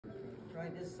Try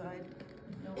this side.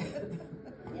 No.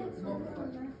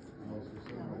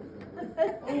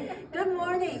 Good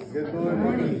morning. Good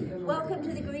morning. Welcome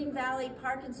to the Green Valley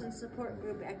Parkinson's Support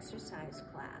Group exercise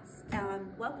class.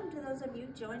 Welcome to those of you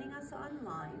joining us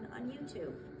online on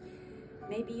YouTube.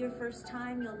 Maybe your first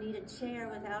time, you'll need a chair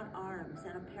without arms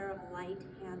and a pair of light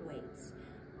hand weights,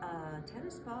 a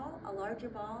tennis ball, a larger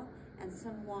ball, and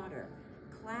some water.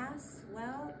 Class,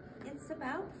 well, it's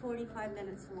about 45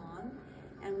 minutes long,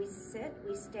 and we sit,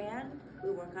 we stand,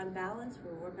 we work on balance,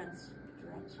 we work on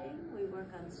stretching, we work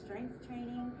on strength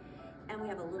training, and we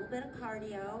have a little bit of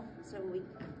cardio, so we,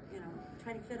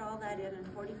 try to fit all that in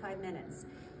 45 minutes.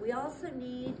 We also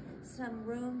need some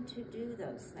room to do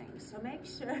those things, so make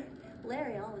sure.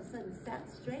 Larry all of a sudden sat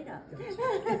straight up.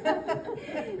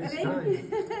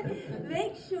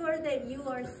 Make sure that you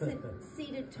are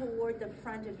seated toward the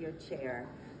front of your chair.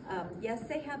 Yes,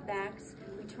 they have backs.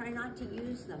 We try not to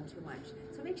use them too much.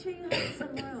 So make sure you have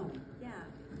some room. Yeah.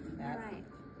 All right.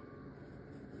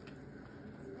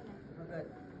 We're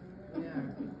good.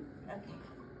 Yeah. Okay.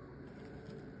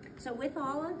 So with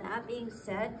all of that being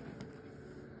said,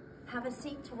 have a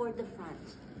seat toward the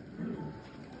front.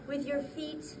 With your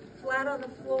feet flat on the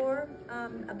floor,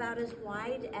 about as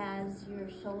wide as your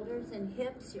shoulders and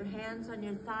hips, your hands on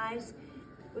your thighs.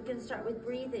 We're going to start with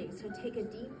breathing, so take a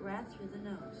deep breath through the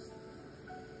nose.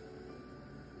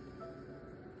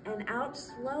 And out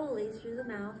slowly through the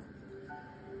mouth.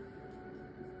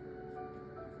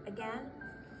 Again.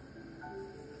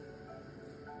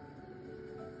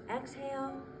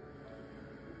 Exhale.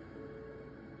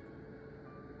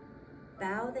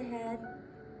 Bow the head.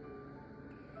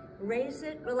 Raise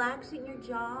it, relaxing your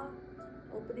jaw,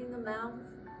 opening the mouth,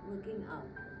 looking up.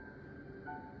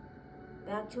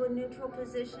 Back to a neutral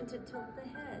position to tilt the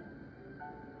head.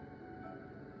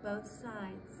 Both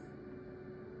sides.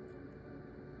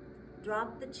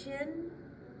 Drop the chin,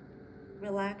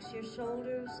 relax your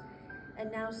shoulders,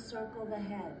 and now circle the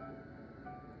head.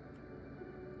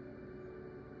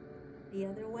 The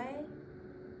other way.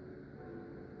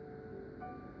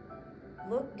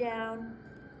 Look down.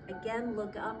 Again,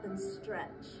 look up and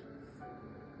stretch.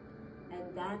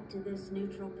 And back to this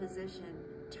neutral position.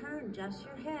 Turn just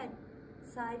your head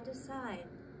side to side.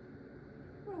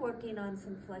 We're working on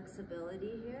some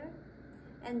flexibility here.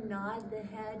 And nod the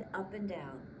head up and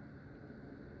down.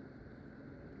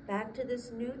 Back to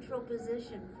this neutral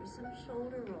position for some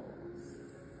shoulder rolls.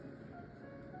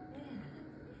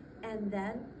 Yeah. And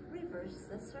then reverse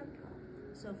the circle.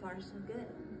 So far, so good.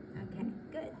 Okay,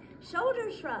 good.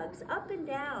 Shoulder shrugs up and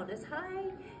down as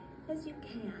high as you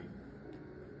can.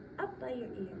 Up by your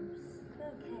ears.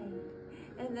 Okay.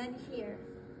 And then here,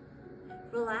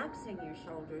 relaxing your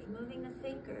shoulders, moving the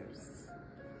fingers.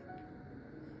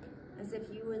 As if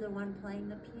you were the one playing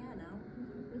the piano.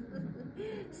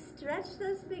 Stretch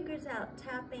those fingers out,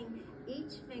 tapping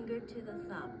each finger to the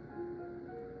thumb.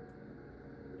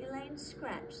 Elaine,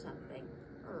 scratch something.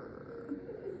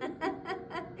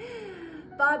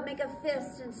 Bob, make a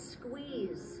fist and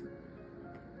squeeze.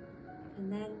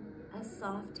 And then a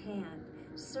soft hand.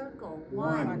 Circle.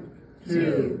 1,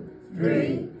 2,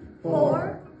 3,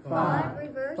 4, 5.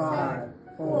 Reverse. 5,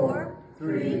 4,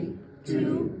 3,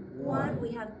 2, 1.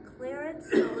 We have clearance,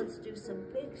 so let's do some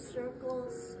big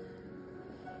circles.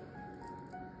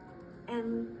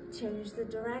 And change the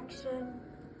direction.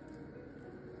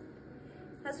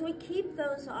 As we keep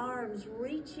those arms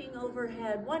reaching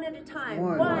overhead, one at a time.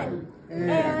 1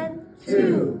 and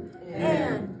 2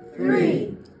 and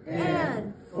 3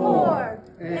 and 4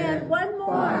 and one more.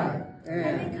 5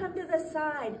 and then come to the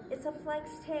side. It's a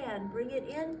flexed hand. Bring it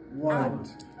in. 1,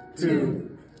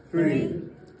 2, 3,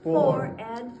 4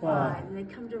 and 5. And then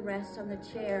come to rest on the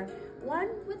chair. One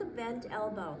with a bent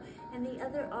elbow and the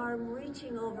other arm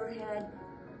reaching overhead.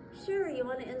 Sure, you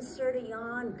want to insert a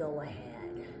yawn? Go ahead.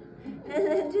 And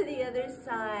then to the other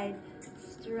side,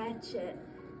 stretch it.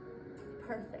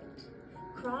 Perfect.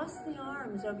 Cross the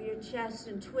arms over your chest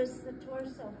and twist the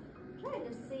torso. Try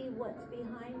to see what's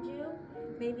behind you.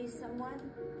 Maybe someone.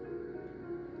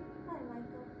 Hi,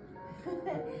 Michael.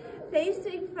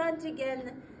 Facing front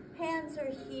again, hands are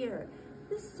here.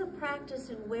 This is a practice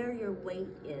in where your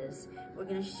weight is. We're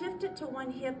going to shift it to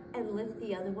one hip and lift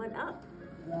the other one up.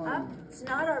 Up. It's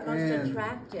not our most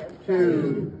attractive.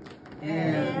 2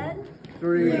 and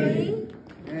 3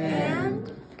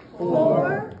 and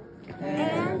 4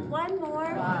 and one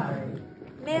more. 5.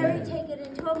 Mary, take it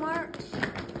into a march.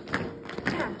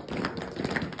 Yeah.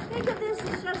 Think of this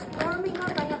as just warming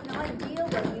up. I have no idea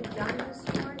what you've done this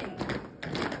morning.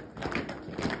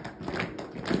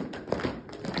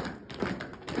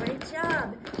 Great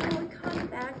job. And we come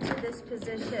back to this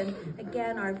position. Again,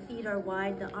 again, our feet are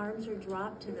wide, the arms are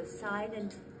dropped to the side,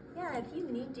 and yeah, if you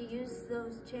need to use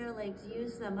those chair legs,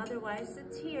 use them. Otherwise,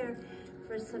 it's here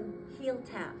for some heel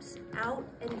taps, out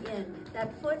and in.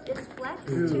 That foot is flexed,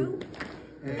 2,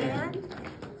 and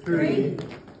 3,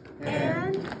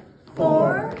 and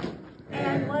 4,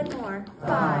 and one more,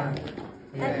 5.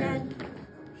 And then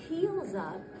heels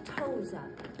up, toes up.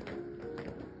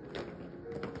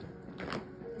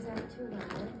 Is that too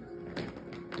loud?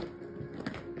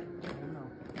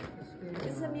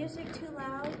 Is the music too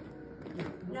loud?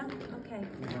 No? Okay.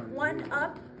 One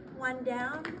up, one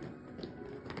down.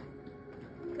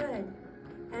 Good.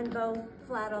 And both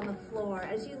flat on the floor.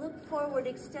 As you look forward,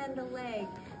 extend a leg.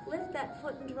 Lift that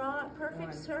foot and draw a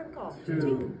perfect circle.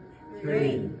 2,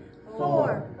 3,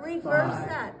 4. Reverse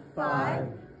that. 5,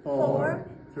 4,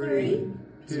 3,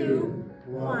 2,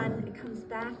 1. It comes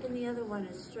back and the other one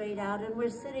is straight out. And we're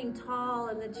sitting tall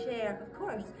in the chair. Of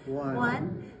course.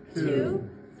 1, 2,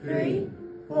 3,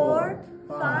 4,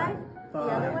 5. The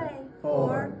other way.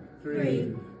 4,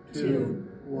 3, 2,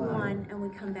 1. And we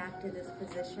come back to this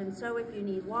position. So if you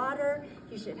need water,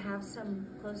 you should have some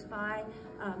close by.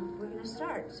 We're going to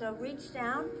start. So reach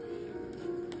down,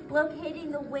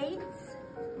 locating the weights,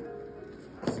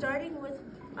 starting with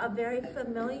a very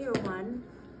familiar one,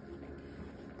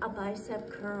 a bicep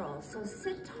curl. So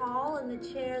sit tall in the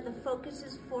chair. The focus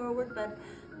is forward, but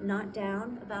not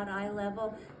down, about eye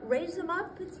level. Raise them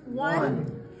up. It's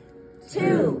 1,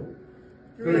 2,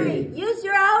 3. Use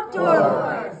your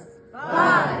outdoor voice.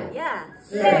 5, yeah,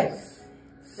 6,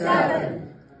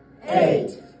 7,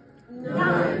 8,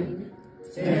 9,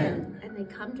 10. And they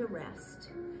come to rest.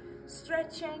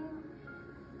 Stretching,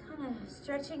 kind of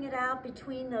stretching it out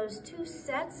between those 2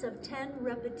 sets of 10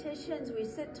 repetitions. We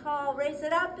sit tall, raise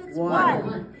it up. It's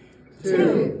 1,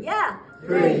 2, yeah,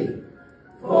 3,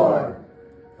 4,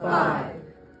 5,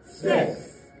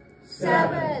 6,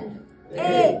 7,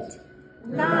 8,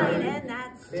 9, and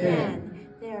that's 10.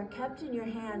 They are kept in your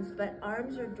hands, but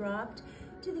arms are dropped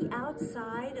to the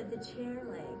outside of the chair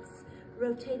legs,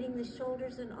 rotating the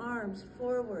shoulders and arms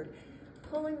forward,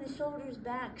 pulling the shoulders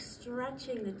back,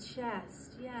 stretching the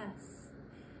chest, yes.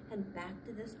 And back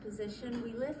to this position,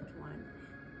 we lift one.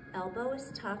 Elbow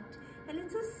is tucked, and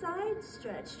it's a side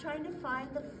stretch, trying to find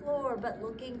the floor, but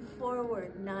looking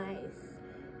forward, nice.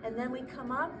 And then we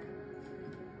come up.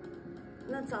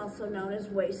 That's also known as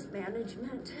waist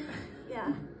management.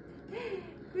 Yeah.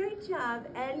 Great job.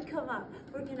 And come up.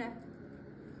 We're going to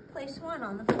place one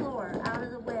on the floor, out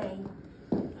of the way.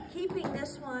 Keeping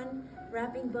this one,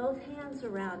 wrapping both hands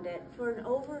around it for an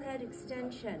overhead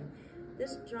extension.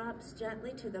 This drops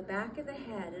gently to the back of the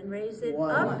head and raise it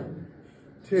up. 1,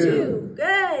 2.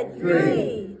 Good.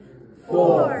 3,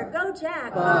 4. Go,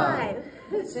 Jack. 5,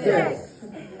 6,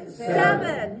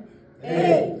 7,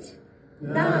 8,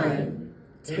 9,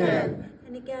 10.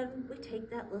 And again, we take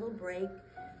that little break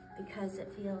because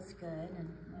it feels good and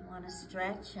we want to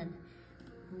stretch, and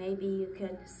maybe you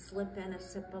could slip in a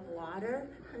sip of water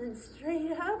and then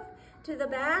straight up to the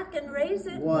back and raise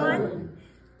it. 1,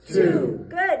 2.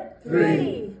 Good.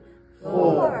 3,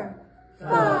 4,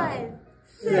 5,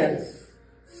 6,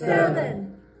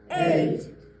 7, 8,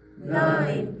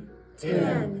 9,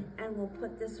 10. And we'll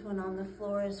put this one on the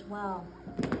floor as well.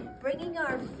 Bringing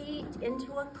our feet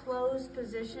into a closed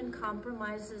position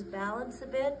compromises balance a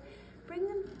bit. Bring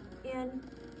them in,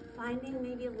 finding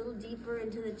maybe a little deeper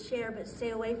into the chair, but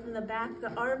stay away from the back.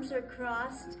 The arms are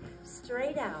crossed,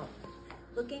 straight out.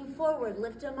 Looking forward,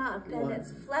 lift them up, and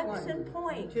it's flex and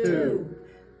point. 2,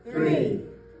 3,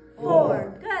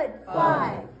 4, good.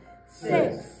 5,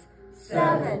 6,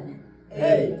 7,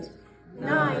 8,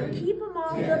 9. Keep them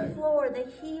on the floor. The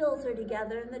heels are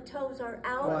together and the toes are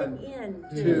out and in.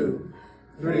 2,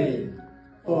 3,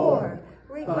 4.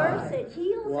 Reverse it.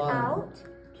 Heels out.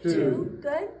 2,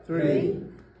 good. 3,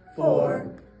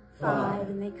 4, 5,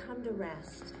 and they come to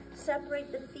rest.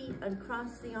 Separate the feet,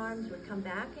 uncross the arms. We come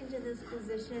back into this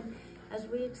position as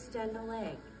we extend a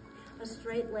leg. A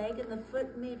straight leg and the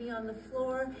foot maybe on the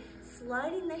floor,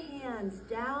 sliding the hands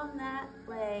down that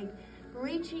leg,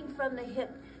 reaching from the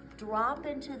hip, drop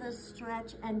into the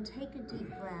stretch and take a deep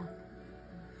breath.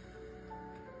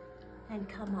 And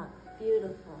come up,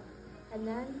 beautiful. And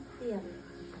then the other.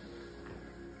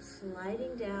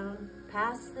 Sliding down,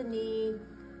 past the knee,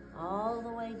 all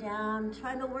the way down.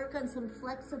 Trying to work on some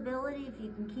flexibility. If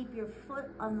you can keep your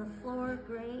foot on the floor,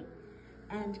 great.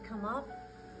 And come up.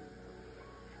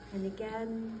 And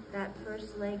again, that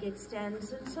first leg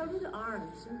extends, and so do the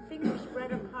arms, and fingers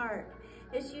spread apart.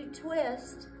 As you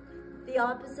twist, the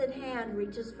opposite hand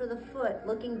reaches for the foot.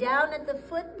 Looking down at the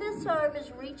foot, this arm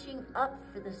is reaching up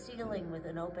for the ceiling with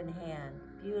an open hand.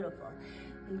 Beautiful.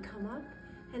 And come up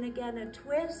And again, a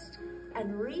twist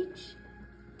and reach.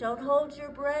 Don't hold your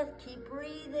breath, keep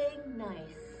breathing,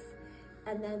 nice.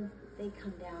 And then they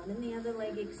come down and the other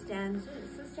leg extends.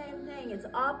 It's the same thing, it's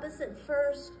opposite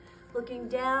first, looking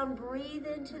down, breathe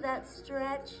into that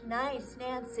stretch, nice,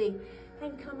 Nancy.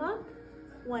 And come up,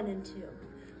 1 and 2,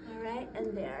 all right,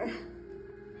 and there.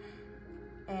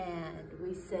 And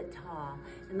we sit tall,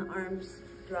 and the arms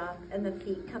drop, and the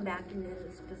feet come back into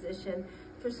this position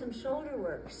for some shoulder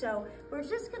work. So we're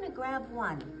just gonna grab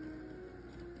one.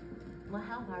 Well,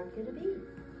 how hard could it be?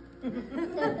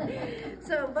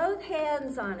 So both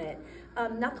hands on it,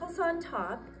 knuckles on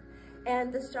top,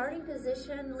 and the starting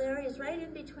position, Larry, is right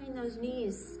in between those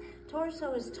knees.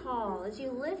 Torso is tall. As you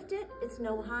lift it, it's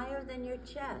no higher than your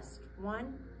chest.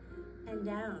 1 and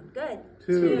down. Good.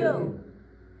 2,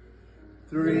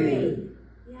 3,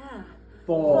 yeah.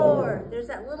 4. There's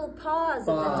that little pause 5,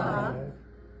 at the top.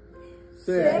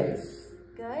 6.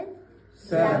 Good.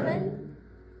 7,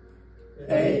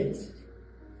 8,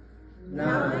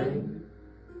 9,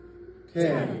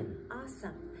 10.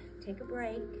 Awesome. Take a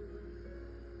break.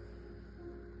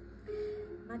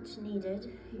 Much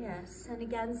needed, yes. And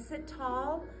again, sit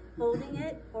tall, holding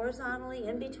it horizontally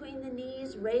in between the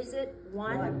knees. Raise it.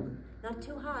 1, not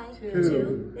too high.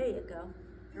 2, there you go.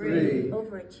 3,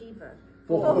 overachiever.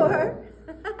 4,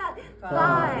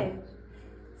 5,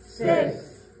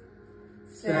 6,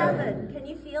 7. Can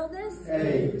you feel this?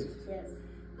 8, Yes.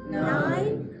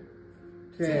 9,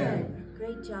 10.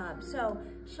 Great job. So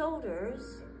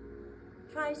shoulders,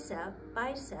 tricep,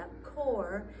 bicep,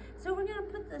 core. So we're gonna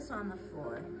put this on the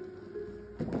floor.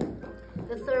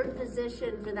 The third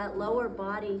position for that lower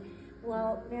body,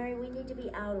 well, Mary, we need to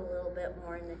be out a little bit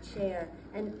more in the chair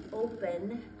and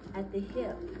open at the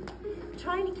hip.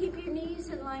 Trying to keep your knees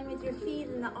in line with your feet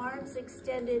and the arms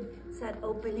extended. It's that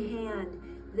open hand.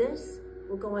 This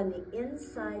will go on the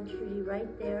inside, Trudy,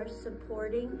 right there,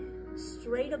 supporting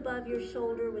straight above your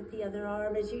shoulder with the other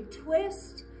arm. As you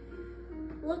twist,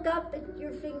 look up at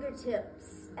your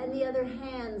fingertips and the other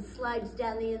hand slides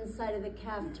down the inside of the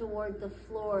calf toward the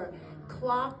floor.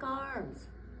 Clock arms.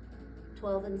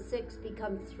 12 and 6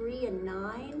 become 3 and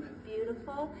 9.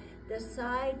 Beautiful. This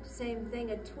side, same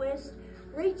thing, a twist.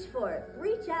 Reach for it.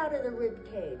 Reach out of the rib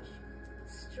cage.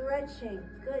 Stretching.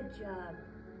 Good job.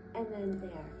 And then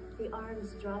there. The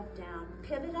arms drop down.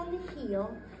 Pivot on the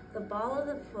heel, the ball of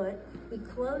the foot. We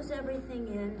close everything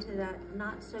into that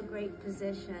not so great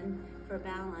position for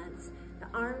balance. The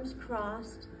arms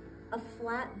crossed, a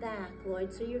flat back,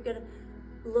 Lloyd. So you're gonna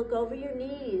look over your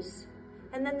knees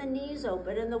and then the knees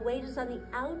open and the weight is on the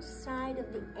outside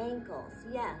of the ankles,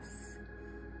 yes.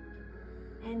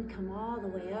 And come all the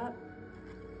way up.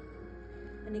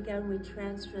 And again, we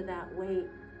transfer that weight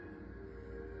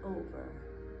over.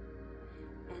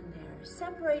 And there,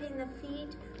 separating the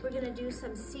feet, we're gonna do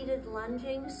some seated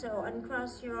lunging. So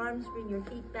uncross your arms, bring your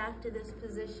feet back to this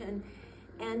position.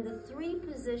 And the 3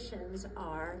 positions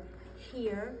are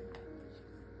here,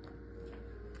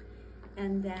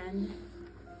 and then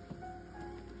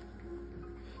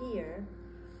here,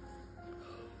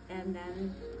 and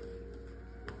then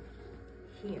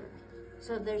here.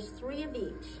 So there's 3 of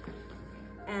each,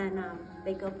 and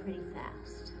they go pretty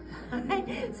fast. All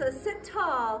right, so sit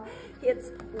tall.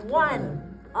 It's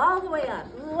 1, all the way up,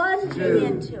 lunging 2,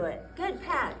 into it. Good,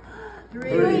 Pat.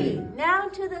 3, now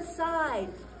to the side.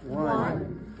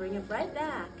 1, bring it right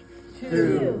back.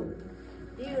 2,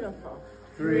 beautiful.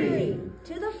 3,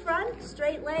 to the front,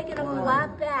 straight leg and a 1,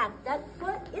 flat back. That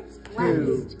foot, it's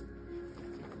flexed.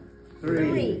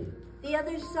 3, the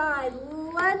other side,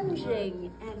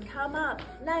 lunging and come up.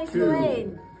 Nice 2,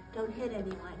 lane. Don't hit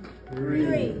anyone.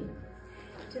 3,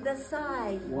 to the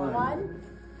side. 1,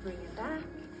 bring it back.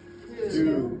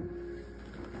 2,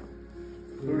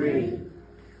 3,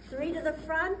 3 to the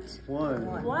front.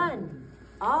 1,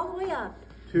 all the way up.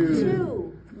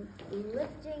 2,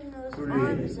 lifting those 3,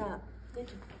 arms up.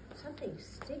 There's something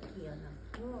sticky on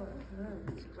the floor.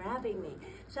 It's grabbing me.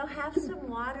 So have some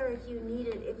water if you need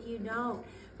it. If you don't,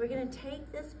 we're going to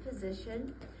take this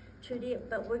position, Trudy,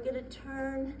 but we're going to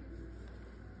turn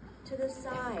to the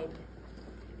side.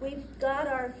 We've got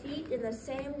our feet in the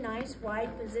same nice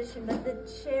wide position, but the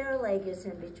chair leg is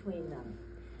in between them.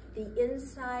 The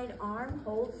inside arm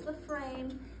holds the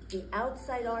frame. The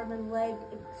outside arm and leg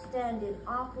extend in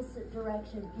opposite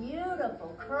direction.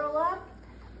 Beautiful. Curl up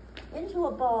into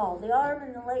a ball. The arm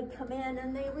and the leg come in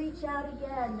and they reach out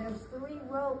again. There's 3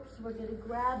 ropes. We're going to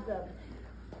grab them.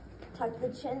 Tuck the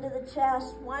chin to the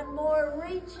chest. 1 more.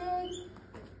 Reaching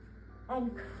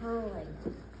and curling.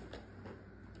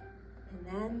 And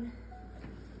then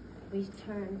we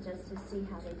turn just to see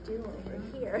how they do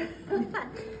over here.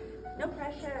 No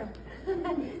pressure.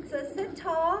 So sit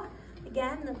tall.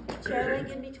 Again, the chair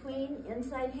leg in between,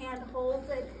 inside hand holds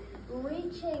it.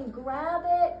 Reaching, grab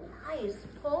it. Nice.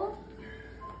 Pull.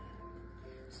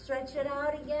 Stretch it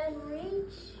out again.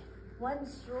 Reach. One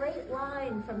straight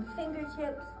line from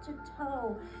fingertips to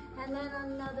toe. And then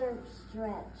another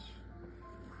stretch.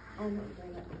 And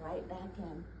bring it right back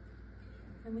in.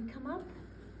 And we come up.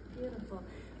 Beautiful.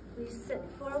 We sit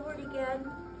forward again.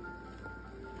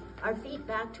 Our feet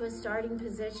back to a starting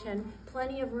position.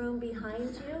 Plenty of room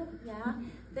behind you. Yeah.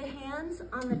 The hands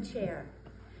on the chair.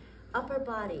 Upper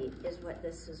body is what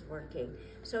this is working.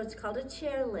 So it's called a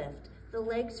chair lift. The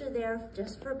legs are there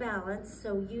just for balance.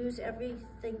 So use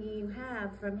everything you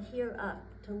have from here up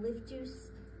to lift you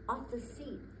off the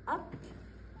seat. Up,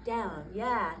 down.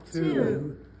 Yeah.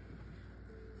 2,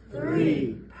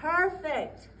 3.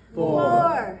 Perfect.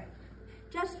 4.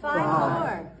 Just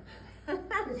 5 more.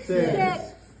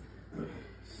 6.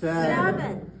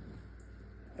 7,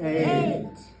 8,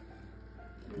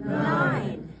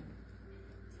 9,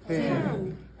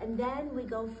 10. And then we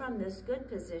go from this good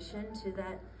position to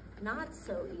that not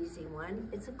so easy one.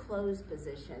 It's a closed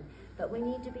position, but we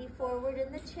need to be forward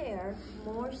in the chair.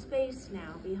 More space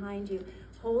now behind you.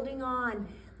 Holding on,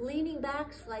 leaning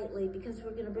back slightly because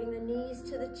we're going to bring the knees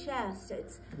to the chest.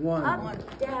 It's 1,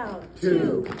 up, down,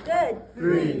 2, good,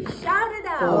 3, shout it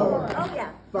out. 4, Oh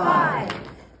yeah, 5,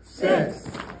 6,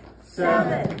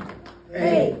 7,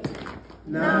 8,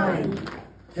 9,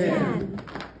 10.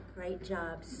 Great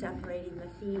job separating the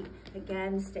feet.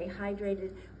 Again, stay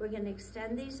hydrated. We're going to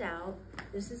extend these out.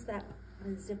 This is that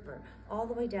zipper all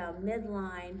the way down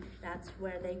midline. That's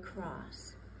where they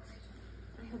cross.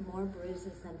 I have more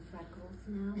bruises than freckles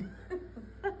now.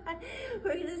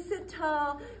 We're going to sit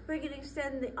tall. We're going to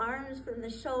extend the arms from the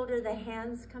shoulder. The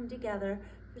hands come together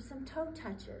for some toe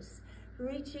touches.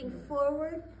 Reaching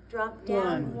forward, drop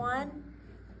down. 1,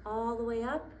 all the way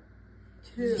up.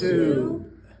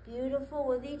 2. Beautiful.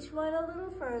 With each one a little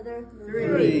further.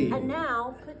 3. And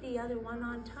now put the other one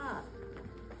on top.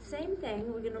 Same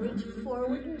thing. We're going to reach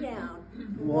forward and down.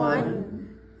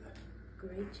 1.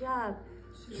 Great job.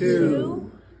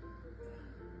 2.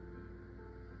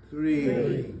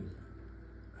 3.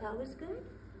 That was good?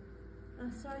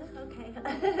 Sort of? Okay.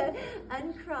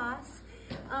 Uncross.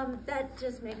 That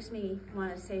just makes me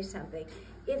want to say something.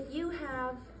 If you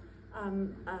have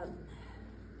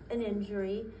an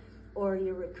injury or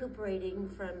you're recuperating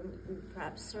from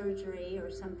perhaps surgery or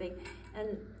something,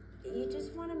 and you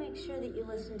just want to make sure that you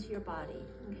listen to your body,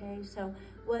 okay? So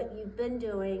what you've been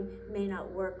doing may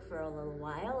not work for a little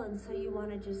while, and so you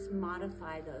want to just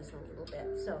modify those a little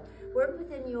bit. So work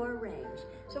within your range.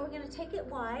 So we're going to take it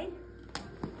wide,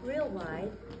 real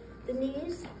wide, the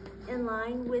knees in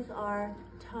line with our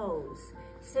toes.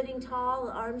 Sitting tall,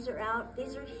 the arms are out.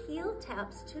 These are heel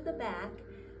taps to the back.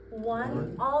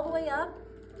 1, all the way up.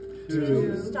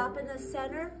 2, stop in the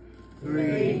center.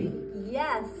 3.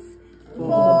 Yes.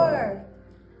 4,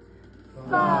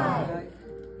 5,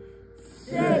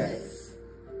 6,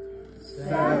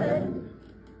 7,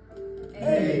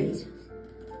 8,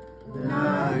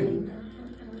 9,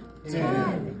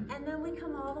 10. And then we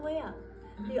come all the way up.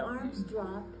 The arms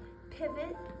drop,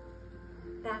 pivot,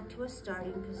 back to a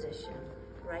starting position.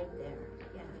 Right there.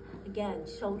 Yeah. Again,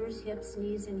 shoulders, hips,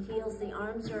 knees, and heels. The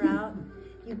arms are out.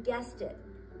 You guessed it.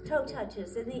 Toe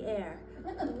touches in the air.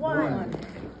 1,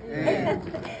 and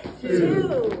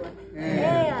 2,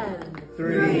 and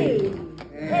 3,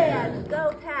 and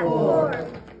go Pat. 4,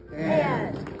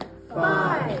 and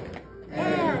 5,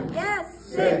 and yes,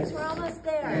 6. We're almost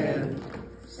there. and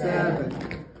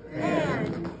 7,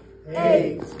 And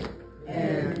 8,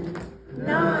 and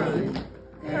 9.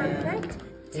 9, Perfect.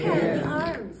 10. The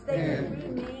arms, they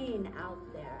remain out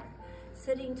there.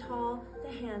 Sitting tall,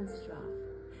 the hands drop.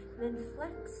 And then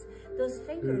flex. Those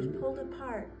fingers pulled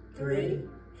apart. 3,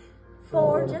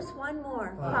 4, just one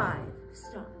more. 5.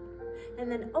 Stop.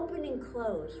 And then open and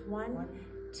close. 1,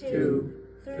 2,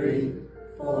 3,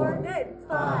 4. Good.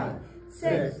 5,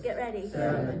 6. Get ready.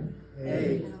 7, I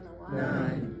 8, don't know why.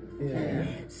 9,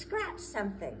 10. Scratch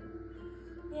something.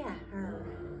 Yeah.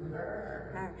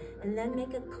 And then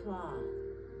make a claw.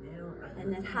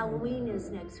 And then Halloween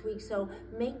is next week, so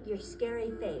make your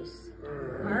scary face.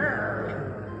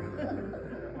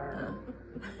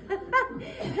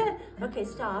 Okay,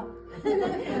 stop.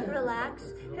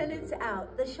 Relax, and it's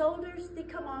out. The shoulders, they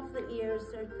come off the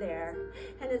ears, they're there.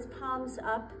 And it's palms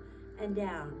up and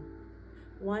down.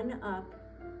 1 up,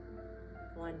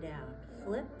 1 down.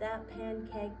 Flip that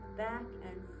pancake back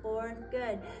and forth.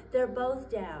 Good. They're both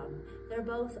down. They're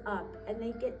both up. And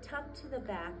they get tucked to the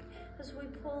back as we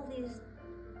pull these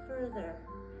further.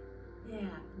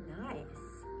 Yeah,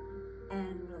 nice.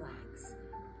 and relax.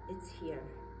 It's here.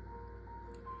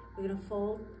 We're going to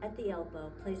fold at the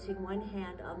elbow, placing one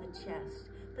hand on the chest.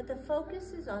 But the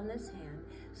focus is on this hand,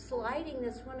 sliding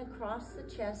this one across the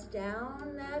chest,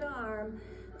 down that arm,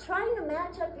 trying to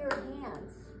match up your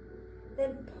hands.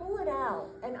 Then pull it out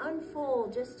and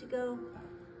unfold just to go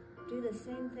do the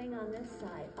same thing on this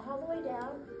side. All the way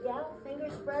down. Yeah,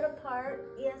 fingers spread apart.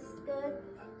 Yes, good.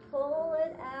 Pull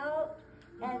it out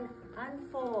and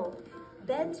unfold.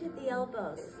 Bend to the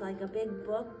elbows like a big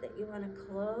book that you want to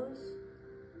close.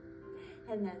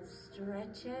 And then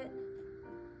stretch it.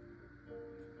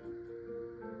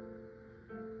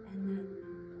 And then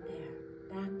there,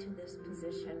 back to this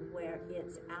position where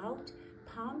it's out,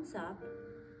 palms up,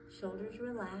 shoulders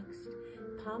relaxed,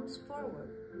 palms forward,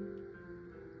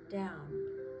 down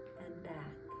and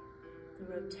back. The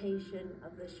rotation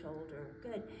of the shoulder.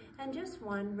 Good. And just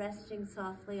one resting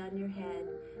softly on your head.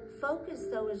 Focus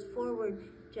though is forward,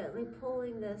 gently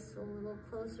pulling this a little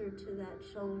closer to that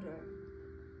shoulder.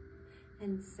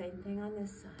 And same thing on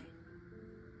this side.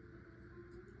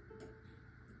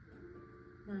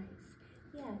 Nice.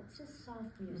 Yeah, it's just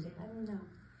soft music. I don't know.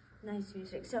 Nice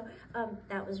music. So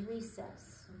that was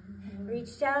recess.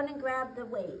 Reach down and grab the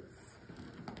weights.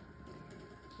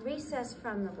 Recess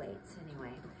from the weights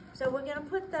anyway. So we're going to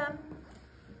put them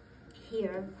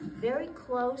here, very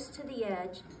close to the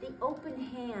edge. The open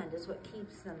hand is what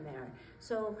keeps them there.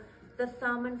 So the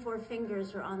thumb and four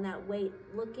fingers are on that weight,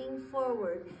 looking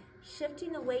forward,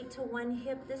 shifting the weight to one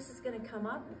hip. This is going to come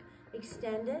up,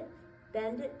 extend it,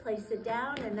 bend it, place it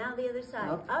down, and now the other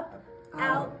side. Up,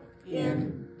 out,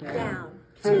 in, down.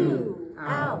 2,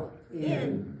 out,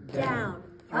 in, down.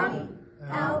 Up,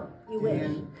 out, you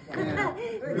wish.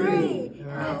 3,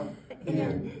 out,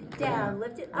 in, down.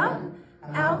 Lift it up,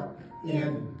 out,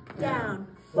 in, down.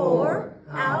 4,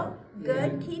 out,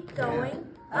 good, keep going.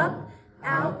 Up,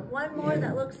 out, one more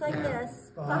that looks like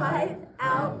this. 5,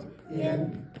 out,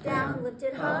 in, down. Lift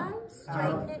it high,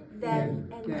 straighten it,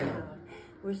 bend, and down.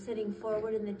 We're sitting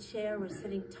forward in the chair. We're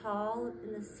sitting tall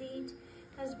in the seat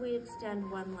as we extend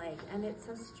one leg. And it's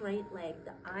a straight leg.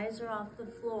 The eyes are off the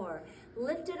floor.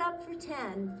 Lift it up for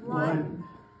 10. 1,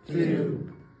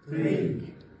 2,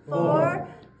 3, 4,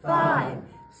 5,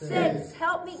 6.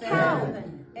 Help me count.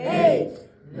 8,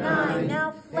 9.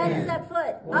 Now flex that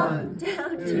foot. Up,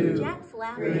 down, 2. Jack's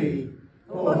laughing. 3,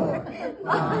 4,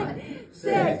 5,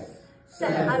 6,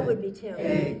 7. I would be too.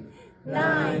 8,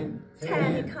 9,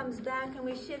 10. It comes back and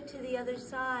we shift to the other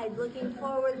side. Looking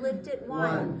forward, lift it.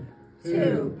 1,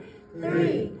 2,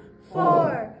 3,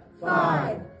 4,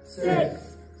 5,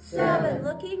 6, 7.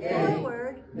 Looking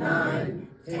forward. 9,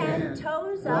 10.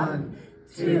 Toes up. 1,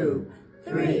 2,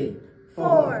 3,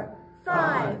 4,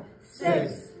 5,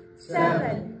 6,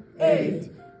 7,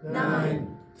 8,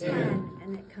 9, 10.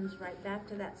 And it comes right back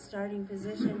to that starting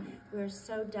position. We're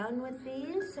so done with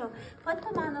these. So put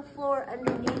them on the floor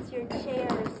underneath your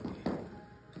chairs.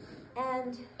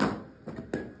 And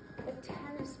a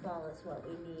tennis ball is what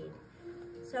we need.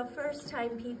 So first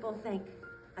time people think,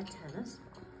 a tennis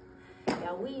ball?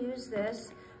 Yeah, we use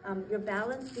this. Your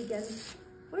balance begins,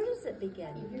 where does it begin?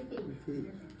 In your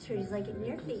feet. Trees, like in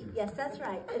your feet. Yes, that's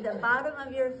right. At the bottom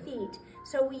of your feet.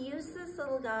 So we use this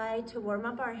little guy to warm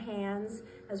up our hands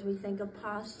as we think of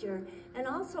posture, and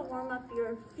also warm up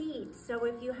your feet. So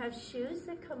if you have shoes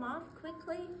that come off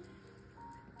quickly,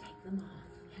 take them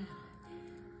off. Yeah.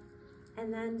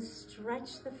 And then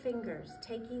stretch the fingers,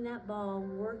 taking that ball,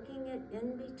 working it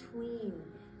in between.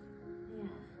 Yeah.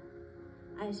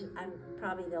 I'm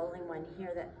probably the only one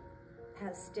here that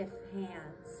has stiff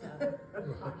hands. So.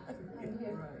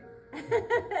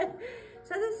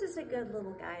 So this is a good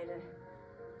little guy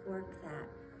to work that.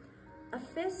 A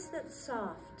fist that's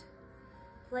soft.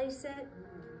 Place it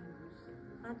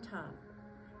on top.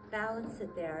 Balance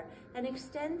it there. And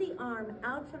extend the arm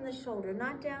out from the shoulder.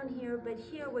 Not down here, but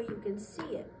here where you can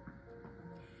see it.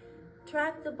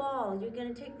 Track the ball. You're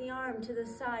going to take the arm to the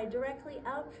side, directly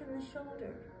out from the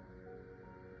shoulder.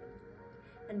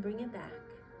 And bring it back.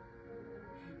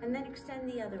 And then extend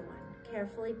the other one.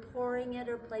 Carefully pouring it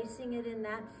or placing it in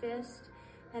that fist,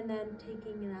 and then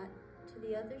taking that to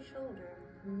the other shoulder.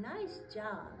 Nice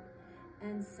job.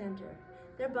 And center.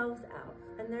 They're both out,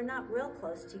 and they're not real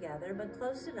close together, but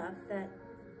close enough that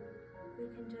we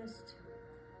can just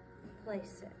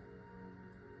place it.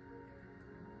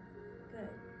 Good.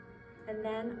 And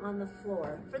then on the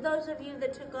floor. For those of you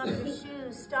that took off your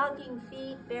shoes, stocking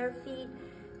feet, bare feet,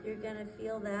 you're gonna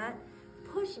feel that.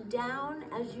 Push down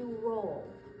as you roll.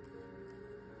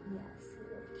 Yes,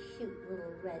 cute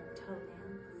little red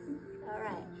toenails. All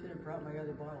right. Should have brought my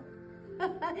other bottle.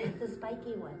 The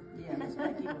spiky one. Yeah, the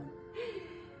spiky one.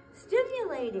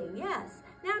 Stimulating, yes.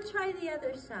 Now try the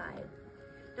other side.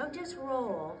 Don't just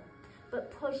roll,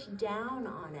 but push down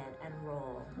on it and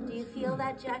roll. Do you feel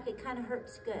that, Jack? It kind of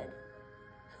hurts good.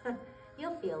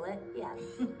 You'll feel it, yes.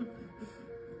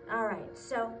 All right,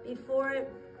 so before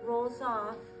it rolls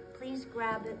off, please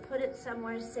grab it, put it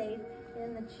somewhere safe,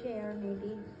 in the chair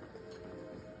maybe,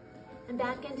 and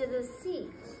back into the seat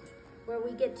where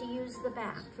we get to use the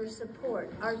back for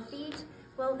support. Our feet,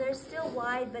 well, they're still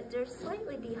wide, but they're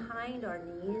slightly behind our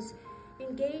knees,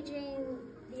 engaging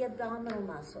the abdominal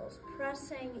muscles,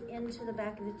 pressing into the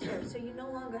back of the chair so you no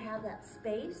longer have that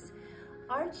space.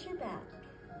 Arch your back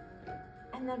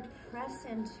and then press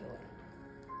into it.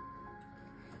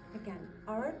 Again,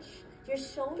 arch. Your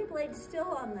shoulder blade's still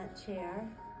on that chair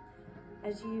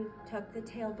as you tuck the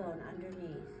tailbone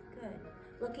underneath. Good.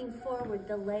 Looking forward,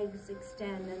 the legs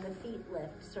extend and the feet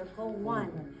lift. Circle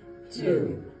 1,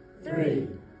 2, 3,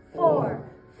 4,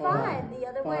 5. The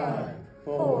other way.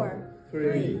 4,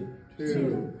 3,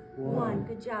 2, 1.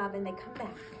 Good job. And they come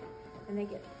back and they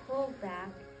get pulled back.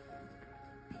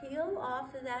 Peel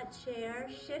off of that chair,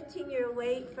 shifting your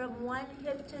weight from one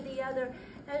hip to the other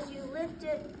as you lift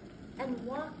it and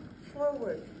walk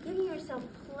forward, giving yourself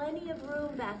plenty of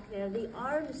room back there. The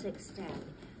arms extend,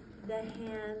 the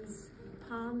hands,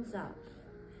 palms up,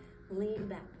 lean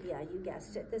back. Yeah, you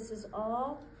guessed it. This is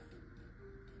all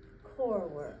core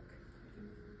work,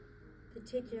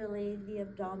 particularly the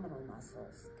abdominal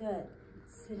muscles. Good.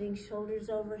 Sitting shoulders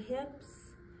over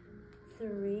hips.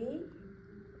 3.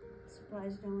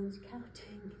 Surprised no one's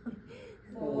counting.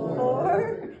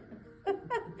 4.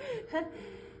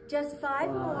 Just 5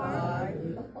 more.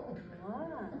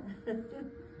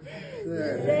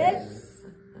 6.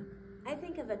 I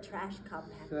think of a trash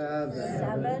compactor.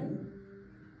 7.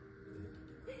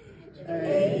 8.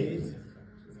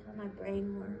 That's how my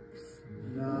brain works.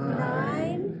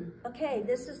 9. Okay,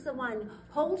 this is the one.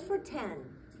 Hold for 10.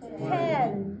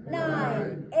 10,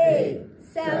 9, 8,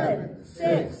 7,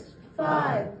 6,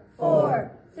 5,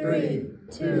 4, 3,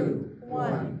 2,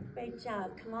 1. Great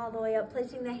job. Come all the way up,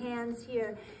 placing the hands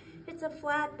here. It's a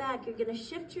flat back. You're going to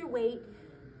shift your weight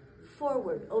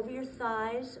forward, over your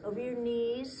thighs, over your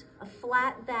knees, a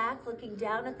flat back, looking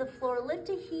down at the floor. Lift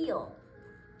a heel.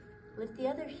 Lift the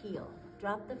other heel.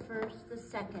 Drop the first, the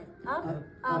second. Up,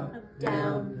 up,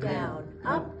 down, down.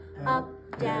 Up,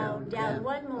 up, down, down.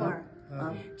 One more.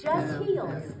 Just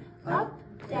heels. Up,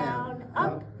 down,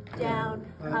 up, down,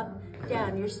 up,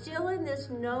 down. You're still in this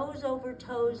nose over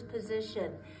toes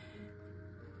position.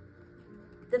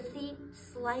 The feet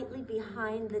slightly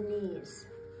behind the knees.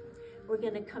 We're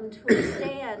going to come to a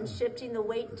stand, shifting the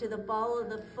weight to the ball of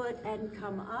the foot and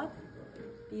come up.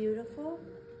 Beautiful.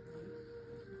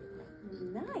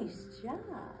 Nice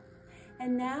job.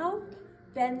 And now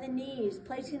bend the knees,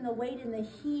 placing the weight in the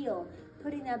heel,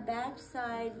 putting that back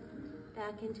side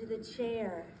back into the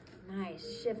chair.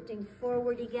 Nice. Shifting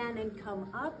forward again and come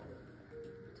up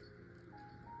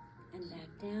and back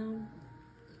down.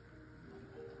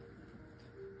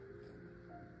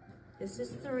 This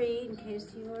is 3 in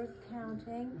case you were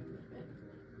counting.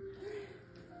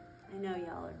 I know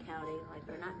y'all are counting like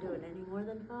we're not doing any more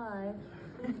than 5.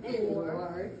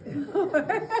 4.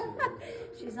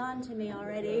 She's on to me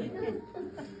already.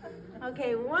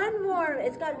 Okay, one more.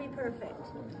 It's got to be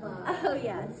perfect. Oh,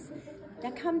 yes.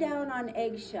 Now come down on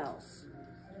eggshells.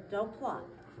 Don't plop.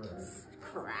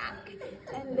 Crack.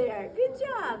 And there. Good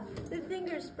job. The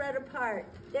fingers spread apart.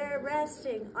 They're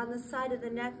resting on the side of the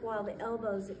neck while the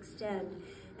elbows extend.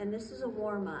 And this is a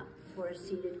warm-up for a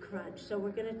seated crunch. So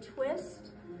we're going to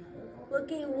twist,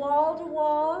 looking wall to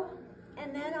wall.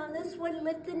 And then on this one,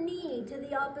 lift the knee to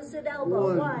the opposite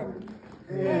elbow. 1.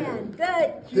 And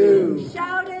good. 2.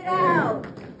 Shout it out.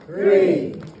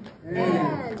 3.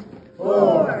 And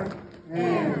 4.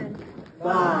 And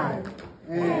 5.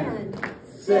 And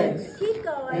 6. Keep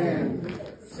going. And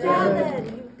 7.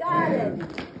 You got it.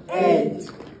 8.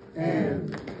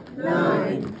 And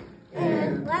 9.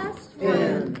 And last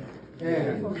one.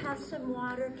 And We'll have some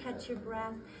water, catch your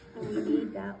breath, and we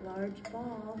need that large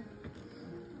ball.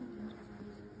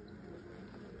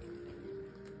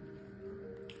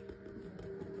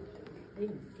 It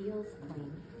even feels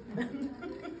clean.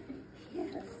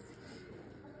 Yes.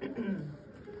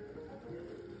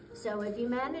 So if you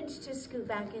manage to scoot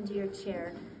back into your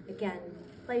chair, again,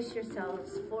 place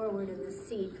yourselves forward in the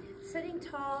seat, sitting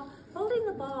tall, holding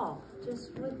the ball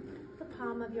just with the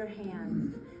palm of your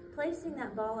hand. Placing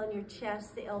that ball on your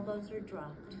chest, the elbows are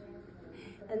dropped.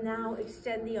 And now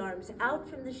extend the arms out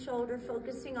from the shoulder,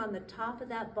 focusing on the top of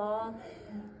that ball.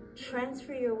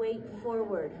 transfer your weight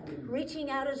forward, reaching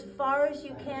out as far as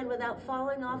you can without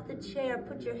falling off the chair.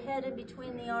 Put your head in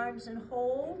between the arms and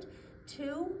hold.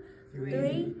 2,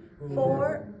 3,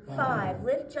 4, 5.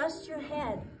 Lift just your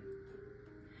head.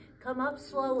 Come up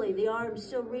slowly, the arms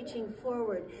still reaching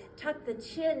forward. Tuck the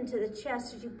chin to the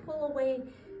chest as you pull away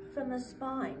from the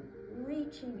spine,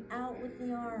 reaching out with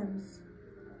the arms.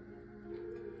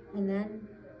 And then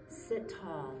sit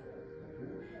tall.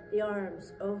 The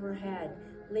arms overhead.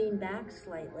 Lean back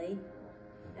slightly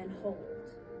and hold.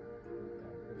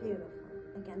 Beautiful.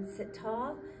 Again, sit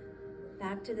tall.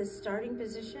 Back to the starting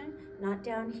position. Not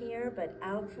down here, but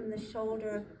out from the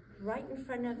shoulder, right in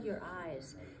front of your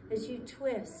eyes. As you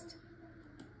twist,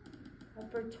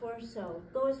 upper torso.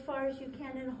 Go as far as you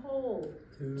can and hold.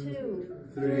 2,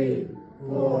 3,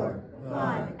 4,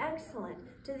 5. Excellent.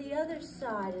 To the other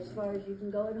side as far as you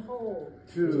can go and hold.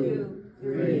 2,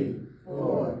 3,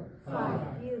 4,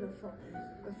 5. Beautiful.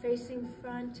 We're facing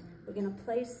front. We're going to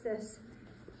place this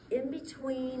in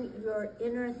between your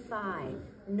inner thigh,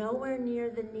 nowhere near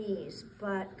the knees,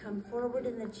 but come forward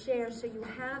in the chair so you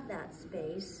have that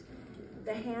space.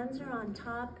 The hands are on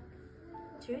top,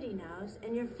 Judy knows,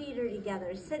 and your feet are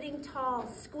together. Sitting tall,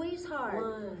 squeeze hard.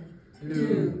 1,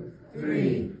 2,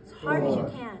 3, as hard as you 4,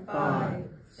 can. 5,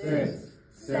 6,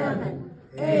 7,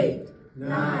 8,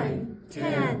 9,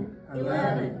 10,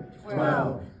 11,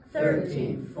 12,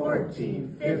 13,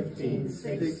 14, 15,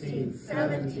 16,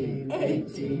 17,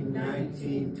 18,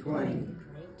 19, 20.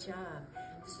 Great job.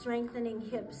 Strengthening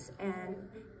hips and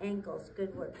ankles.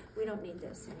 Good work. We don't need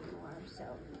this anymore, so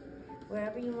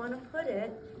wherever you want to put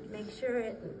it, make sure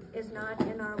it is not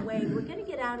in our way. We're going to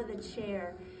get out of the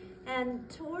chair. And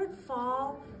toward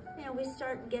fall, you know, we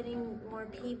start getting more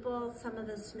people. Some of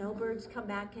the snowbirds come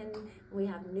back in. We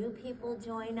have new people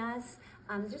join us.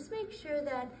 Just make sure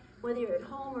that whether you're at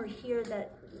home or here,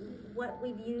 that what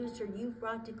we've used or you've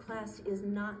brought to class is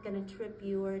not going to trip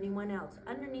you or anyone else.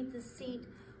 Underneath the seat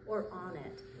or on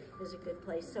it is a good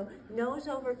place. So nose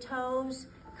over toes,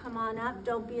 come on up.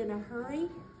 Don't be in a hurry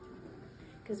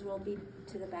because we'll be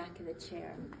to the back of the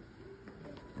chair.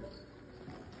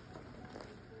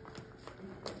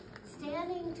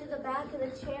 Standing to the back of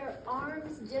the chair,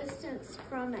 arms distance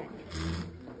from it.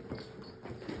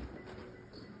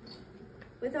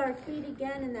 With our feet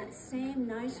again in that same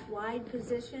nice wide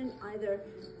position, either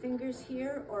fingers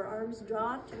here or arms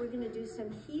dropped, we're going to do some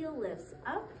heel lifts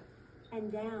up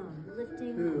and down,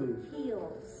 lifting 2,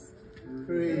 heels.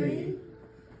 3,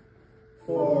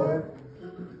 4,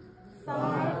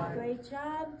 5, great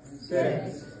job.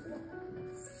 6,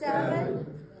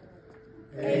 7,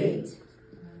 8,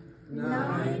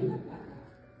 9,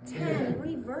 10, 10.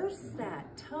 Reverse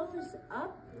that. Toes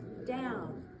up,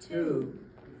 down. 2,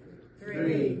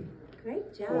 3,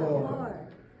 great job. 4,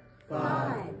 4,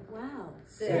 5. Wow.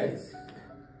 6,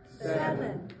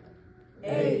 7,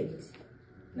 8,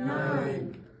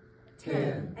 9,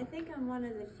 10. I think I'm one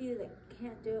of the few that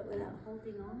can't do it without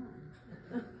holding on.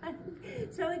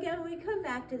 So again, we come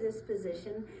back to this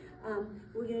position.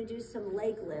 We're going to do some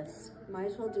leg lifts.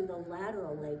 Might as well do the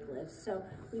lateral leg lifts. So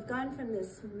we've gone from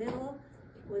this middle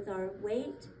with our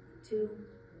weight to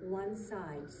one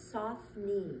side. Soft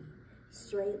knee,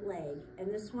 straight leg.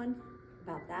 And this one,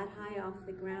 about that high off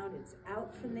the ground. It's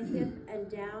out from the hip and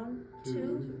down.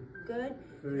 2, good.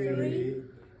 3.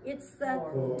 It's the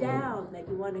 4, down that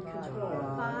you want to control.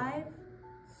 5,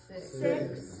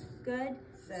 6, good.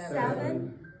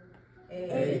 7,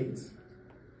 8,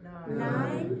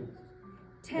 9,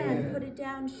 10. Put it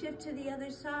down, shift to the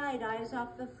other side, eyes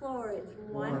off the floor. It's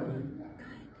 1,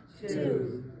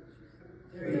 2,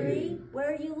 3.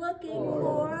 Where are you looking?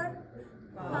 4,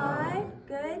 5,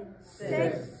 good.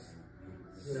 6,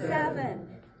 7,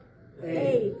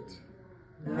 8,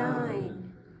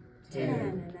 9, 10.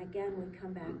 And again, we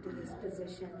come back to this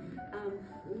position.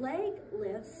 Leg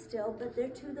lifts still, but they're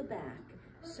to the back.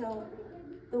 So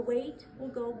the weight will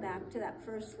go back to that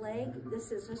first leg.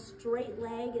 This is a straight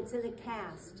leg. It's in a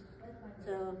cast.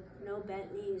 So no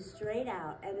bent knees, straight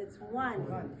out. And it's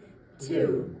 1,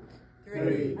 2,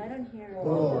 3. I don't hear it.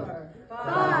 4,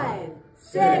 5,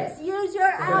 6. Use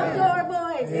your outdoor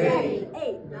voice. 7,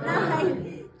 8,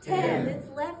 9, 10. It's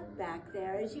left back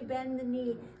there as you bend the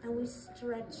knee and we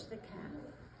stretch the calf.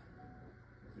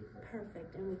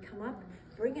 Perfect. And we come up,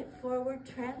 bring it forward,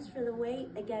 transfer the weight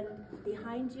again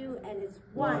behind you, and it's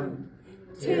 1,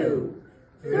 2,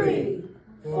 3,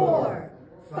 4,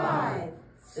 5,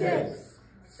 6,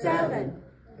 7,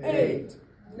 8,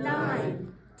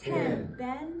 9, 10.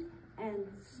 Bend and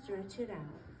stretch it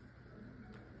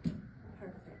out.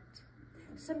 Perfect.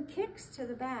 Some kicks to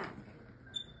the back.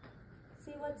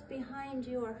 See what's behind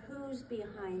you or who's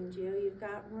behind you. You've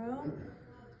got room.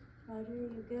 Roger,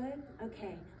 you good?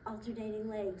 Okay, alternating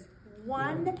legs.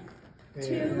 1,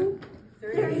 2,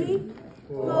 3,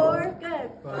 4,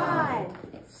 good. 5,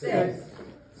 6,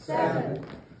 7,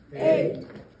 8,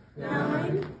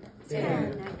 9,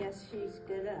 10. I guess she's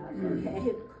good enough.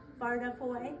 Okay, far enough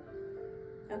away?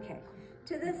 Okay,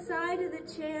 to the side of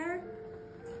the chair,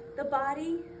 the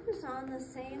body is on the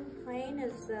same plane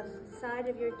as the side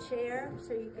of your chair,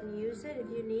 so you can use it if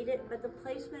you need it, but the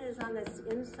placement is on this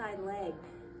inside leg.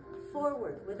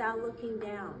 Forward without looking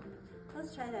down.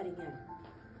 Let's try that again.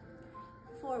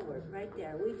 Forward, right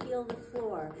there. We feel the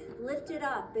floor. Lift it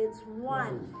up. It's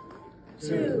 1,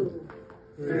 2,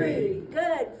 3.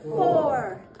 Good.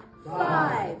 4,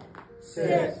 5,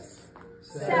 6,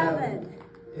 7,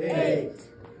 8,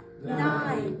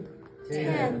 9,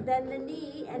 10. Bend the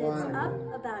knee and it's up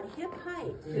about hip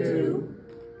height. 2,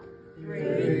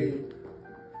 3,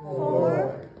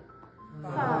 4,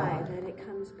 5. And it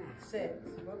comes back. 6.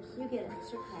 Whoops. You get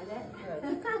extra credit.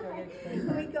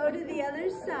 Good. We go to the other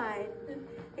side.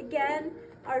 Again,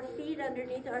 our feet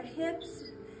underneath our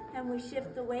hips, and we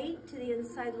shift the weight to the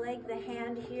inside leg, the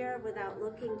hand here without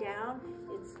looking down.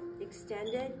 It's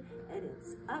extended and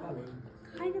it's up.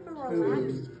 Kind of a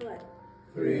relaxed foot.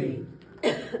 3,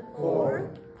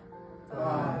 4,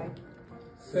 5,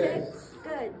 6,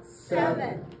 Good.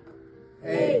 7,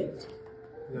 8,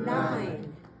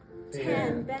 9,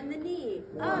 10. Bend the knee.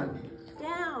 Up,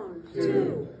 down,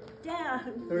 2,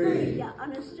 down, 3. Yeah,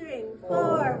 on a string.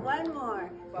 4. One more.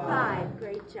 5.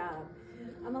 Great job.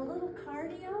 I'm a little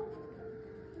cardio,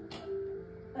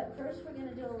 but first we're going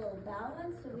to do a little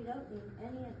balance, so we don't need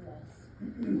any of this.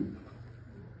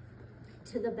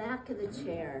 To the back of the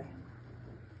chair.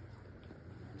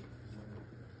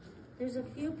 There's a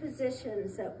few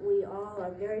positions that we all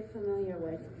are very familiar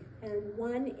with, and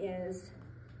one is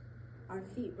our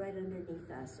feet right underneath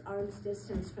us, arms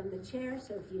distance from the chair,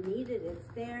 so if you need it, it's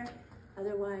there.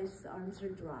 Otherwise, the arms are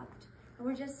dropped. And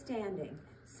we're just standing.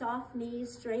 Soft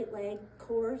knees, straight leg,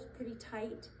 core's pretty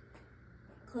tight.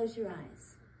 Close your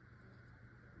eyes.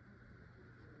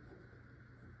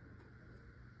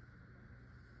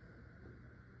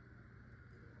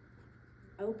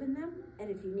 Open them, and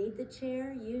if you need the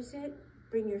chair, use it.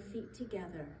 Bring your feet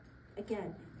together.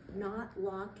 Again, not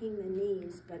locking the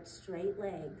knees, but straight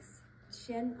legs.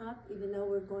 Chin up, even though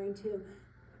we're going to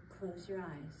close your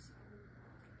eyes.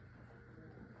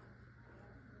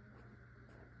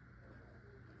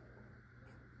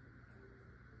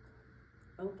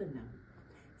 Open them.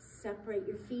 Separate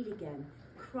your feet again.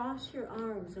 Cross your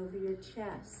arms over your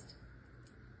chest.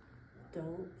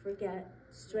 Don't forget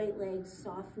straight legs,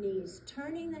 soft knees.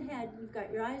 Turning the head, you've got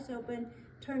your eyes open.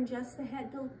 Turn just the head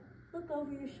to look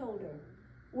over your shoulder.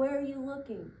 Where are you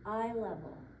looking? Eye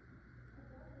level.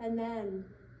 And then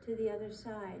to the other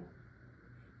side.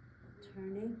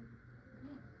 Turning.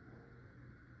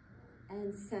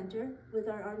 And center with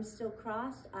our arms still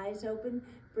crossed, eyes open.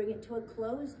 Bring it to a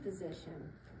closed position.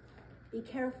 Be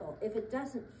careful. If it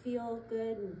doesn't feel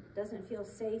good and doesn't feel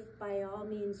safe, by all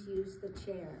means use the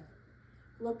chair.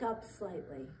 Look up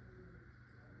slightly.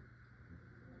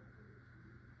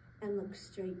 And look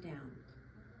straight down.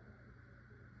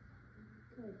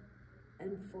 Good.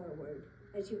 And forward.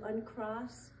 As you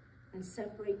uncross and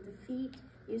separate the feet,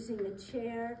 using the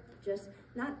chair, just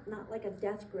not like a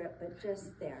death grip, but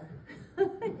just there.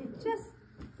 Just,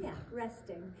 yeah,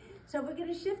 resting. So we're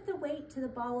gonna shift the weight to the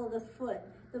ball of the foot.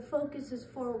 The focus is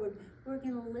forward. We're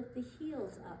gonna lift the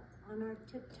heels up on our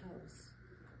tiptoes.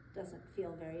 Doesn't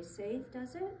feel very safe,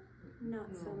 does it?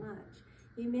 Not so much.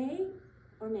 You may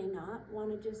or may not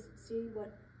want to just see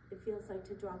what it feels like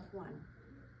to drop one.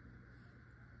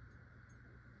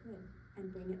 Good.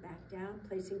 And bring it back down,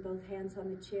 placing both hands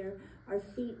on the chair. Our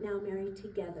feet now married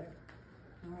together.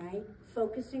 All right?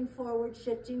 Focusing forward,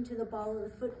 shifting to the ball of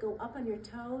the foot. Go up on your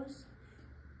toes.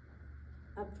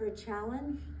 Up for a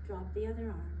challenge. Drop the other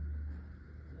arm.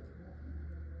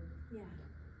 Yeah.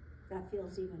 That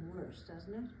feels even worse,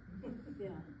 doesn't it? Yeah.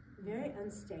 Very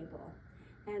unstable.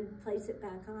 And place it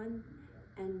back on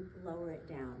and lower it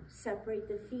down. Separate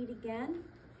the feet again.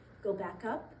 Go back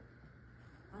up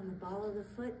on the ball of the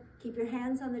foot. Keep your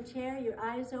hands on the chair, your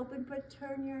eyes open, but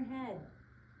turn your head.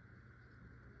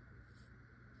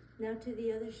 Now to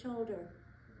the other shoulder.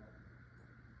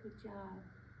 Good job.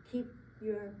 Keep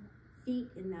your feet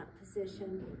in that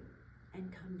position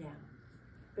and come down.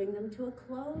 Bring them to a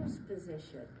closed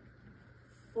position.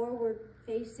 Forward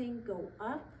facing, go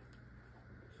up.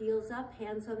 Heels up,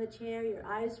 hands on the chair, your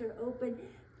eyes are open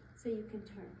so you can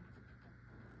turn.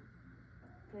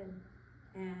 Good.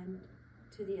 And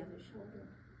to the other shoulder.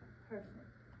 Perfect.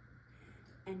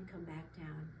 and come back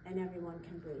down, and everyone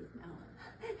can breathe now.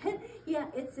 Yeah,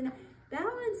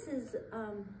 balance is,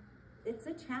 it's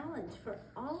a challenge for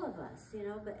all of us, you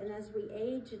know, and as we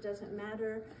age, it doesn't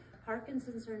matter,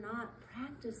 Parkinson's or not,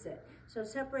 practice it. So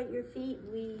separate your feet,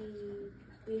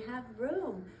 we have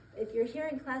room. If you're here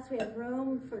in class, we have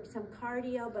room for some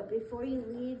cardio, but before you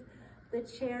leave the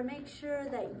chair, make sure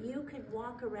that you could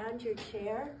walk around your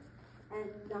chair and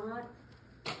not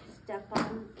step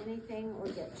on anything or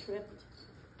get tripped.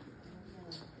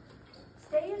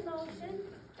 Stay in motion.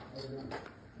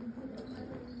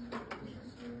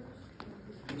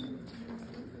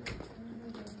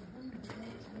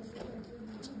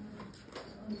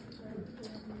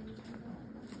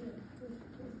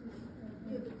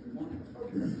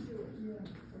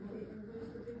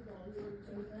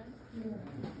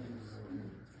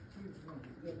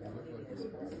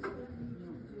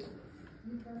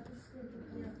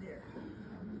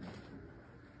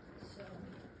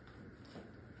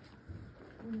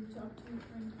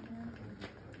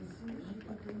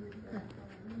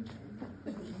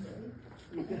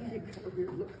 You got a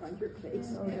weird look on your face.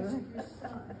 Oh, really?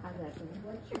 How'd that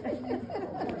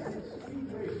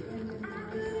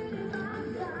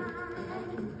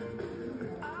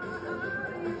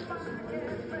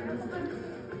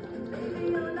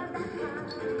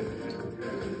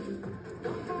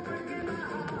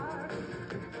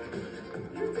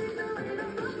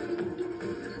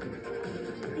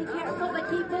Be careful, but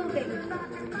keep moving.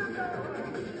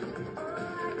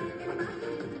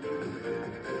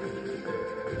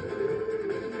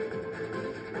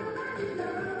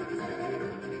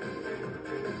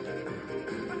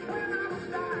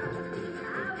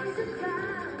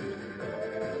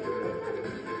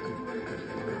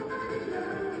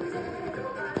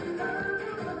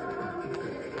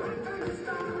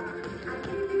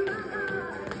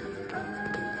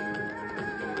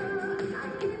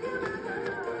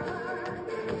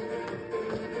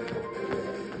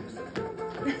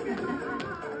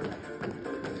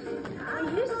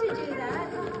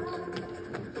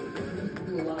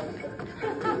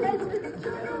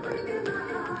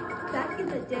 Back in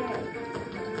the day.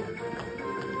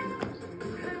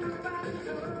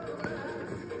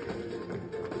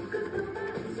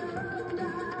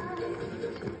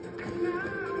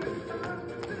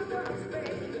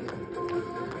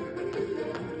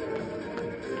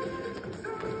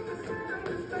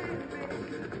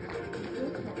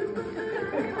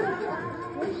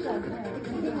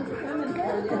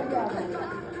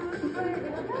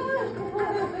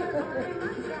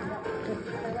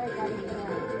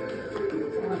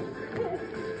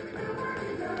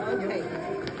 Okay.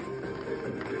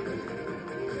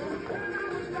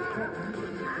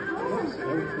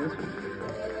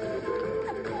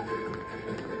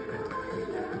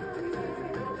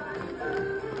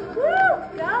 Woo!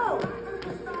 Go!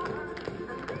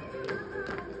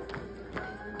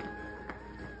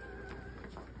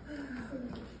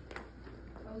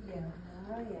 Oh, yeah.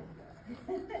 Oh, yeah.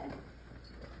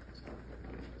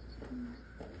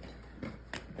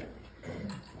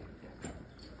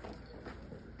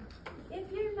 If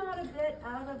you're not a bit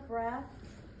out of breath,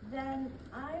 then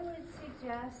I would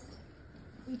suggest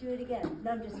we do it again.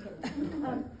 No, I'm just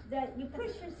kidding. That you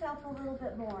push yourself a little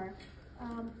bit more.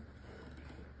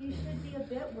 You should be a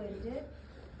bit winded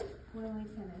when we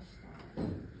finish that.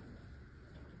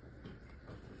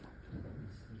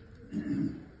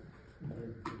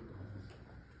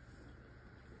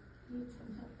 Need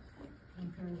some help. I'm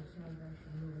trying to sound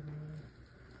actually moving around.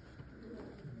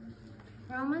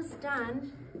 We're almost done,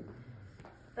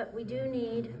 but we do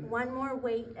need one more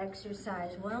weight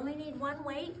exercise. We only need one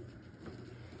weight.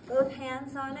 Both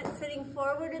hands on it, sitting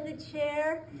forward in the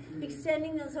chair,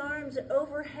 extending those arms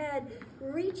overhead,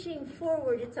 reaching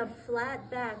forward. It's a flat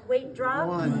back. Weight drop.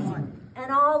 One.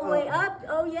 And all the way up.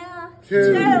 Oh, yeah.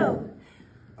 Two.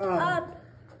 Up.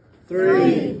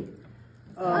 Three.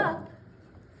 Up.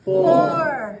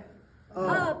 Four. Four.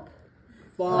 Up.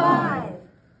 Five.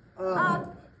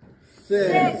 Up.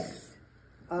 Six.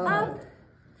 Up.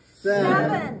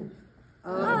 Seven.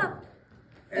 Up.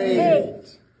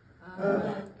 Eight.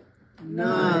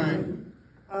 Nine.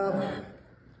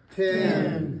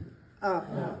 10. Up.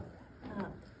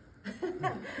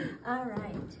 All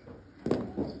right.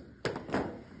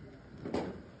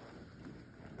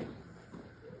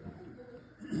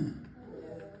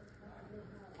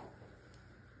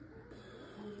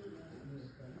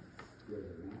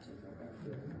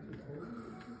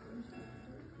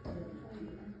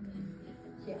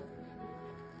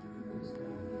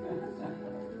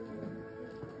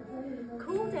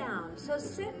 Cool down. So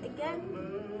sit again,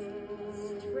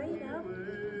 straight up,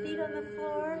 feet on the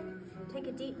floor. Take a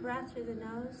a deep breath through the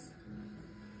nose.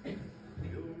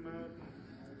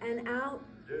 And out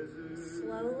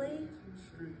slowly.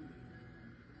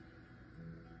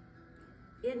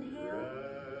 Inhale.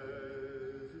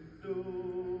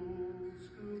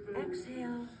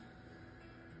 Exhale.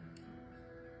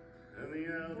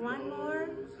 One more.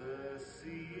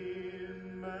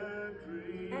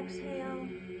 Exhale.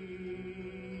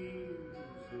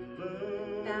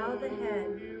 Bow the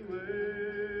head.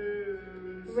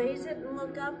 Raise it and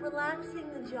look up, relaxing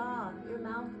the jaw. Your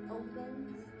mouth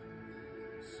opens.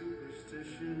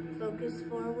 Focus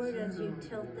forward as you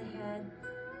tilt the head.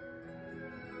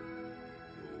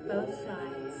 Both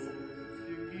sides.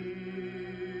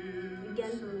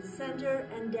 Again, center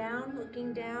and down,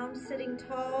 looking down, sitting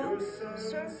tall.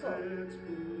 Circle.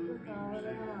 Look all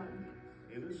around.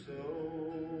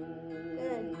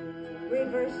 Good.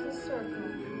 Reverse the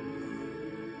circle.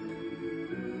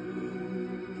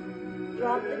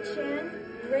 Drop the chin.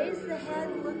 Raise the head,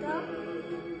 look up.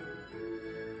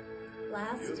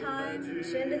 Last time,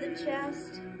 chin to the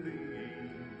chest.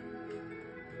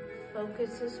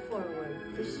 Focus is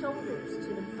forward, the shoulders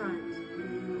to the front.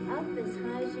 Up as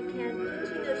high as you can,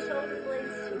 pinching those shoulder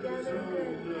blades together,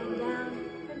 good. And down,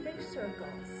 and big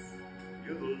circles.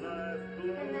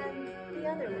 And then the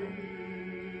other way.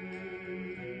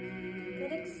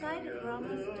 Get excited, we're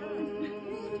almost done.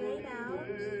 Straight out,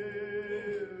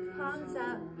 palms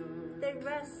up. They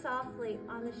rest softly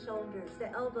on the shoulders.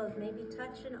 The elbows maybe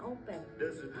touch and open.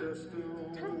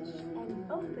 Touch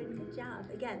and open. Good job.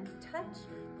 Again, touch,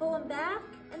 pull them back,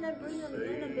 and then bring them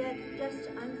in a bit just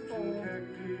to unfold.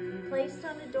 Placed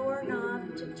on a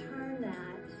doorknob to turn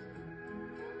that.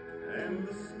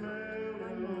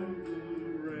 One more.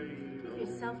 Give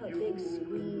yourself a big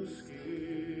squeeze.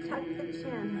 Tuck the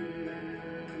chin.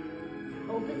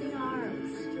 Open the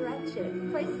arms, stretch it.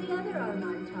 Place the other arm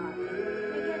on top.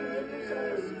 Again, give yourself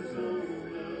a squeeze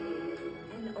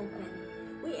and open.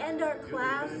 We end our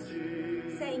class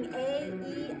saying A, E,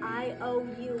 I, O,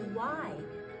 U. Why?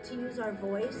 To use our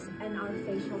voice and our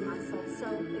facial muscles. So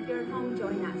if you're at home,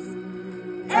 join us.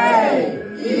 A,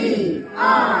 E,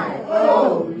 I,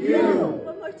 O, U.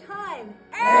 One more time.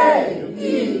 A,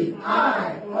 E,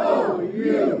 I, O,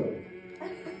 U.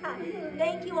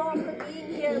 Thank you all for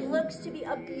being here. It looks to be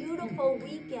a beautiful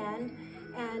weekend.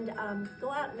 And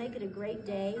go out and make it a great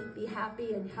day. Be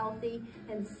happy and healthy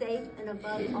and safe. And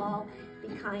above all, be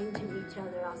kind to each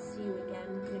other. I'll see you again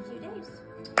in a few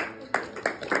days.